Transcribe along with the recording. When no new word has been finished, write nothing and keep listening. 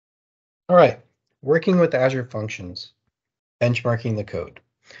All right, working with Azure Functions, benchmarking the code.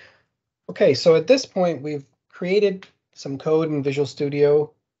 Okay, so at this point, we've created some code in Visual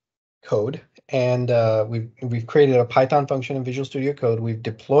Studio Code, and we've created a Python function in Visual Studio Code. We've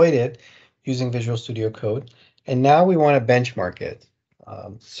deployed it using Visual Studio Code, and now we want to benchmark it.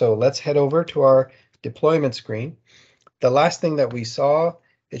 So let's head over to our deployment screen. The last thing that we saw,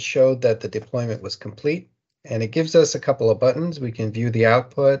 it showed that the deployment was complete, and it gives us a couple of buttons. We can view the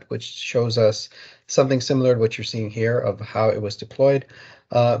output, which shows us something similar to what you're seeing here of how it was deployed.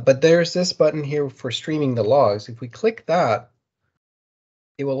 But there's this button here for streaming the logs. If we click that,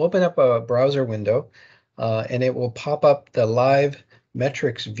 it will open up a browser window, and it will pop up the live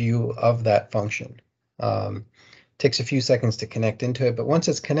metrics view of that function. Takes a few seconds to connect into it, but once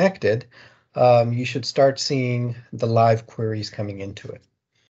it's connected, you should start seeing the live queries coming into it.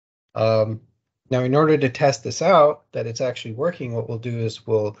 Now, in order to test this out, that it's actually working, what we'll do is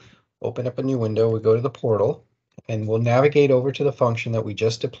we'll open up a new window, we'll go to the portal, and we'll navigate over to the function that we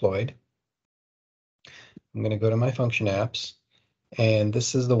just deployed. I'm going to go to my function apps, and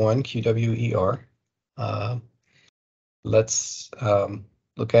this is the one, QWER. Let's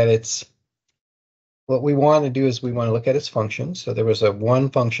look at its, what we want to do is we want to look at its function. So there was a one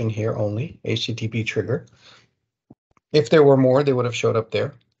function here only, HTTP trigger. If there were more, they would have showed up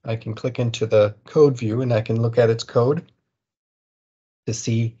there. I can click into the code view and I can look at its code to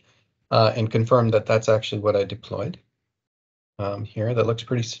see and confirm that that's actually what I deployed. Here, that looks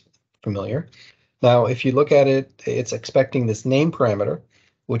pretty familiar. Now, if you look at it, it's expecting this name parameter,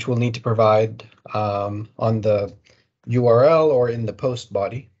 which we'll need to provide on the URL or in the post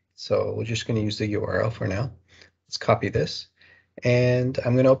body. So we're just going to use the URL for now. Let's copy this. And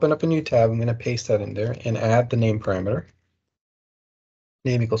I'm going to open up a new tab. I'm going to paste that in there and add the name parameter.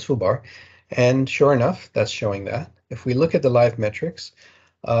 Name equals foobar. And sure enough, that's showing that. If we look at the live metrics,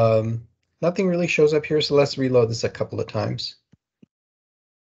 nothing really shows up here. So let's reload this a couple of times.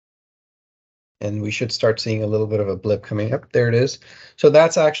 And we should start seeing a little bit of a blip coming up. There it is. So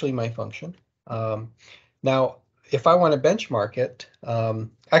that's actually my function. Now, if I want to benchmark it,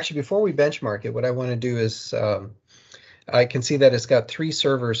 actually, before we benchmark it, what I want to do is I can see that it's got 3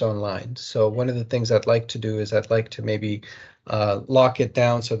 servers online. So one of the things I'd like to do is I'd like to maybe lock it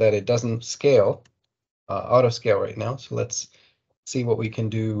down so that it doesn't scale, auto scale right now. So let's see what we can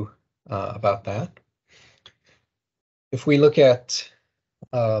do about that. If we look at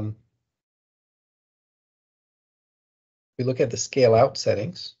the scale out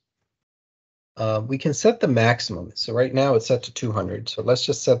settings, we can set the maximum. So right now it's set to 200. So let's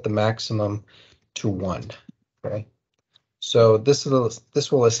just set the maximum to 1. Okay. So this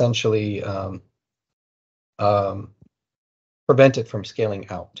will essentially prevent it from scaling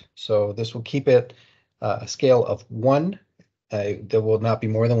out. So this will keep it a scale of 1. There will not be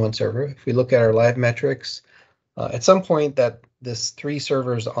more than 1 server. If we look at our live metrics, at some point that this 3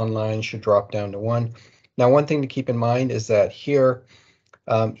 servers online should drop down to 1. Now, one thing to keep in mind is that here,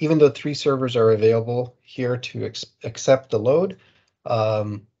 even though 3 servers are available here to accept the load,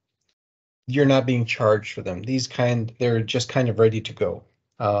 you're not being charged for them. They're just kind of ready to go.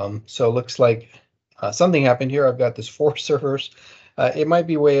 So it looks like something happened here. I've got this 4 servers. It might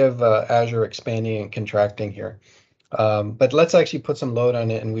be a way of Azure expanding and contracting here. But let's actually put some load on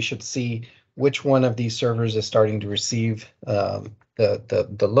it, and we should see which one of these servers is starting to receive the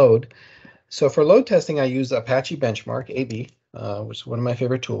load. So for load testing, I use Apache Benchmark, AB, which is one of my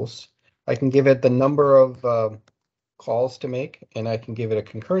favorite tools. I can give it the number of calls to make, and I can give it a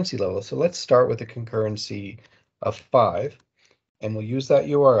concurrency level. So let's start with a concurrency of 5, and we'll use that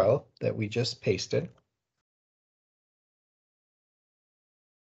URL that we just pasted.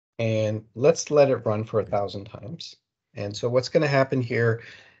 And let's let it run for 1,000 times. And so what's going to happen here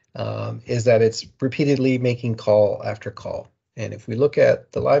is that it's repeatedly making call after call. And if we look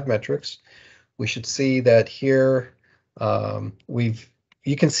at the live metrics, we should see that here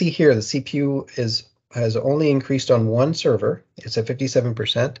you can see here the CPU has only increased on 1 server. It's at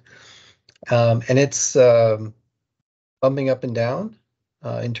 57%, and it's bumping up and down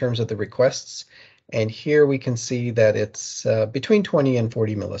in terms of the requests. And here we can see that it's between 20 and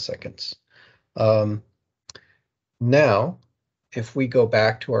 40 milliseconds. Now, if we go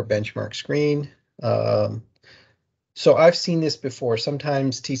back to our benchmark screen, so I've seen this before.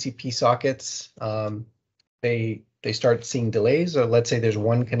 Sometimes TCP sockets, they start seeing delays. Or let's say there's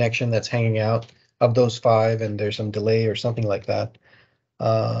one connection that's hanging out of those 5, and there's some delay or something like that.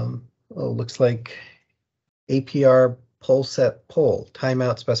 Looks like APR poll set poll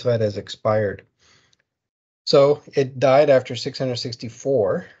timeout specified as expired. So it died after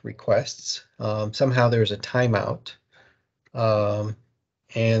 664 requests. Somehow there's a timeout.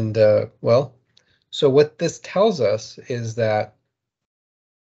 And well, so what this tells us is that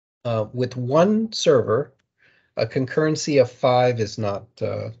with one server, a concurrency of 5 is not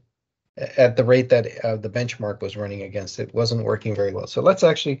at the rate that the benchmark was running against. It wasn't working very well. So let's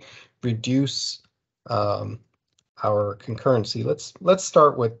actually reduce our concurrency. Let's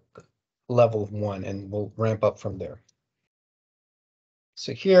start with level 1 and we'll ramp up from there.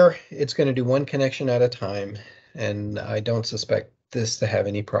 So here it's going to do one connection at a time, and I don't suspect this to have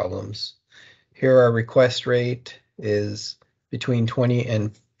any problems. Here our request rate is between 20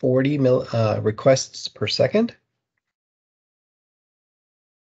 and 40 requests per second.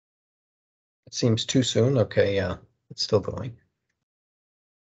 It seems too soon. Okay, yeah, it's still going.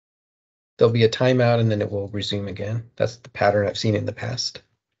 There'll be a timeout and then it will resume again. That's the pattern I've seen in the past.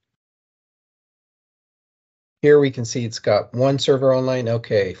 Here we can see it's got one server online.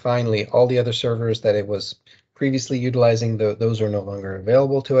 Okay, finally, all the other servers that it was previously utilizing, those are no longer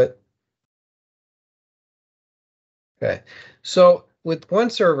available to it. Okay, so with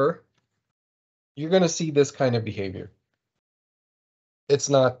one server, you're going to see this kind of behavior. It's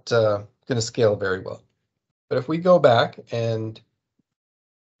not going to scale very well. But if we go back and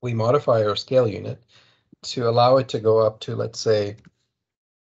we modify our scale unit to allow it to go up to, let's say,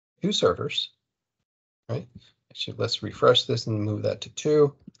 2 servers, right? Actually, let's refresh this and move that to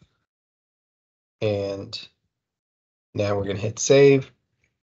 2. And now we're going to hit save.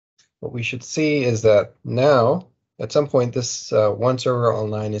 What we should see is that now, at some point, this one server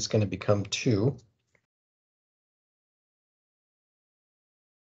online is going to become 2.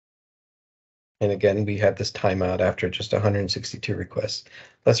 And again, we had this timeout after just 162 requests.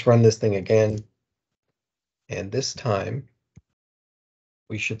 Let's run this thing again. And this time,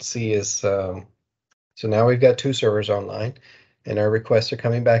 we should see is, so now we've got 2 servers online, and our requests are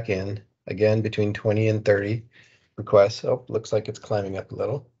coming back in, again, between 20 and 30 requests. Oh, looks like it's climbing up a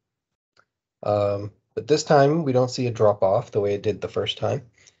little. But this time, we don't see a drop off the way it did the first time.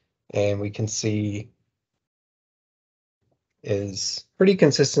 And we can see is pretty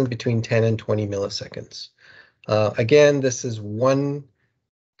consistent between 10 and 20 milliseconds. Again, this is one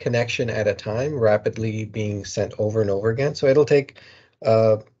connection at a time, rapidly being sent over and over again. So it'll take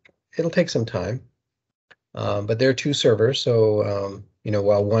some time. But there are 2 servers, so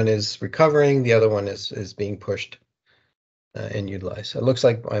while one is recovering, the other one is being pushed and utilized. So it looks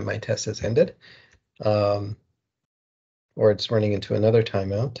like my test has ended, or it's running into another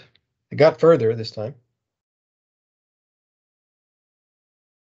timeout. It got further this time.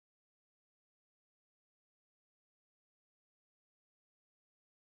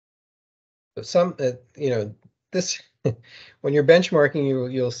 So this when you're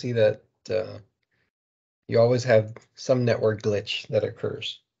benchmarking, you'll see that you always have some network glitch that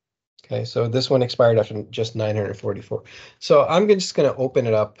occurs. Okay, so this one expired after just 944. So I'm just going to open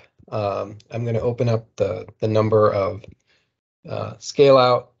it up. I'm going to open up the number of scale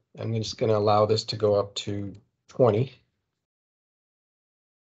out. I'm just going to allow this to go up to 20.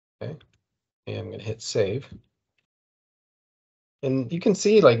 Okay, and I'm going to hit save. And you can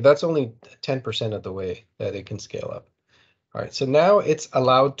see like that's only 10% of the way that it can scale up. All right, so now it's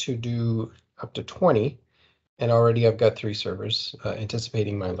allowed to do up to 20. And already I've got 3 servers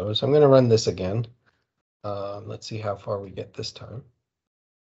anticipating my load. So I'm going to run this again. Let's see how far we get this time.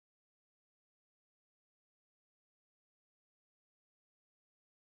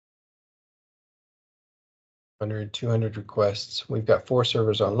 100, 200 requests. We've got 4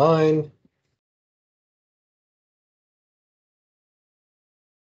 servers online.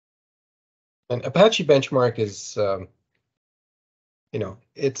 And Apache benchmark is,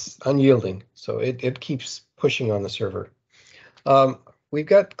 it's unyielding. So it keeps pushing on the server. We've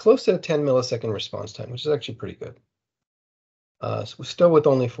got close to a 10 millisecond response time, which is actually pretty good. So we're still with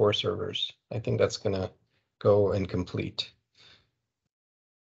only 4 servers. I think that's going to go and complete.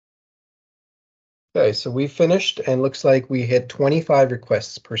 Okay, so we finished and looks like we hit 25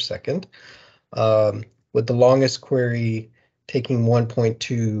 requests per second, with the longest query taking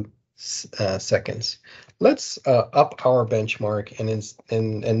 1.2 seconds. Let's up our benchmark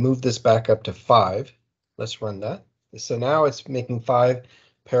and move this back up to 5. Let's run that. So now it's making 5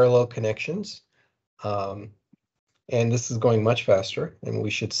 parallel connections, and this is going much faster. And we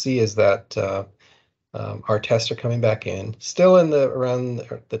should see is that our tests are coming back in, still in around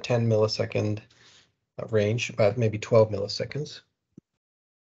the 10 millisecond range, about maybe 12 milliseconds.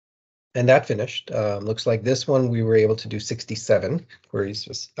 And that finished. Looks like this one we were able to do 67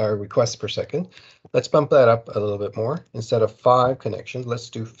 queries, requests per second. Let's bump that up a little bit more. Instead of 5 connections, let's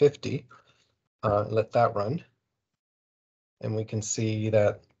do 50. Let that run. And we can see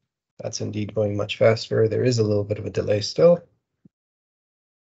that that's indeed going much faster. There is a little bit of a delay still.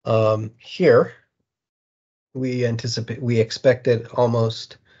 Here, we expected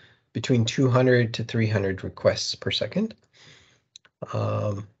almost between 200 to 300 requests per second.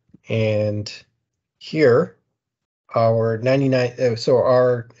 And here, our 99, so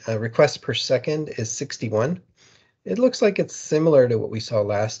our requests per second is 61. It looks like it's similar to what we saw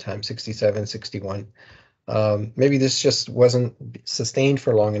last time, 67, 61. Maybe this just wasn't sustained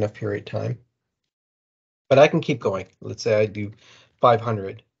for a long enough period of time. But I can keep going. Let's say I do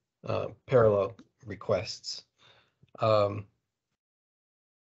 500 parallel requests. And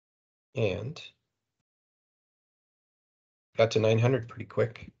got to 900 pretty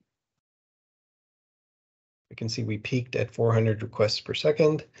quick. You can see we peaked at 400 requests per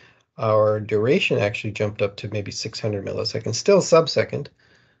second. Our duration actually jumped up to maybe 600 milliseconds, still sub-second,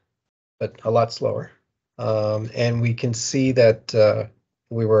 but a lot slower. And we can see that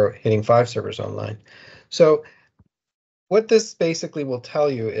we were hitting 5 servers online. So what this basically will tell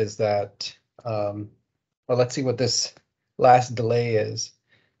you is that, well, let's see what this last delay is.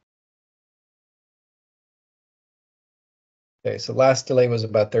 Okay, so last delay was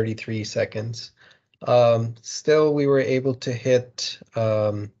about 33 seconds. Still, we were able to hit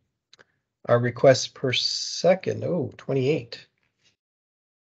our requests per second. Oh, 28.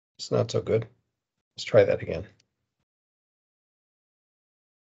 It's not so good. Let's try that again.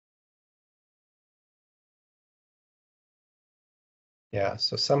 Yeah,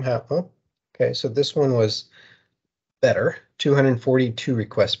 so somehow, oh, okay, so this one was better, 242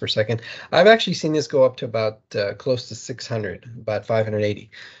 requests per second. I've actually seen this go up to about close to 600, about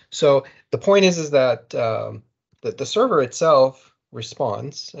 580. So the point is that the server itself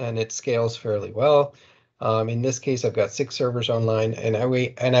responds and it scales fairly well. In this case, I've got 6 servers online, and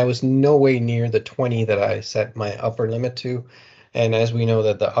I was no way near the 20 that I set my upper limit to. And as we know,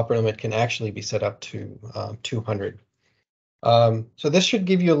 that the upper limit can actually be set up to 200. So this should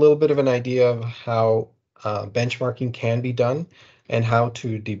give you a little bit of an idea of how benchmarking can be done and how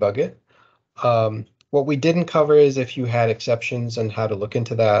to debug it. What we didn't cover is if you had exceptions and how to look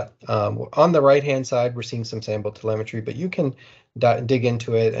into that. On the right-hand side, we're seeing some sample telemetry, but you can dig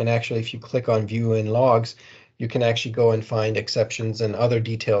into it. And actually, if you click on View in Logs, you can actually go and find exceptions and other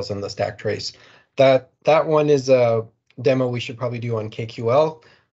details on the stack trace. That one is a demo we should probably do on KQL.